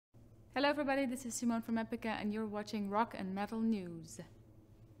Hello everybody, this is Simone from Epica and you're watching Rock and Metal News.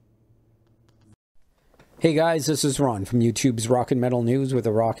 Hey guys, this is Ron from YouTube's Rock and Metal News with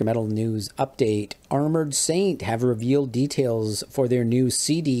a Rock and Metal News update. Armored Saint have revealed details for their new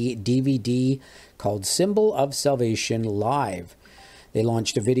CD DVD called Symbol of Salvation Live. They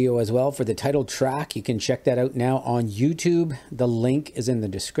launched a video as well for the title track. You can check that out now on YouTube. The link is in the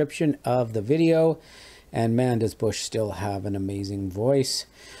description of the video. And man, does Bush still have an amazing voice.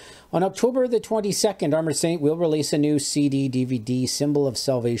 On October the 22nd, Armored Saint will release a new CD DVD, Symbol of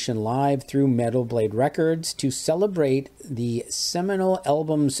Salvation Live, through Metal Blade Records to celebrate the seminal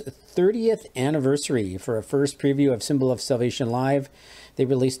album's 30th anniversary. For a first preview of Symbol of Salvation Live, they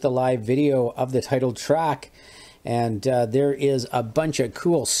released the live video of the title track. And there is a bunch of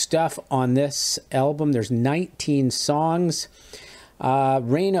cool stuff on this album. There's 19 songs.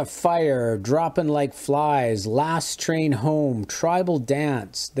 Rain of Fire, Dropping Like Flies, Last Train Home, Tribal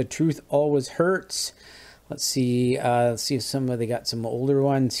Dance, The Truth Always Hurts. Let's see if they got some older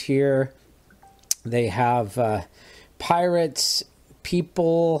ones here. They have Pirates,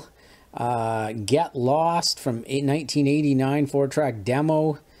 People, Get Lost from 1989, 4-track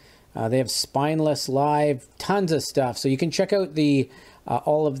demo. They have Spineless Live, tons of stuff. So you can check out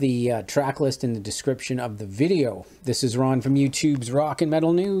all of the track list in the description of the video. This is Ron from YouTube's Rock and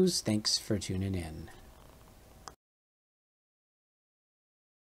Metal News. Thanks for tuning in.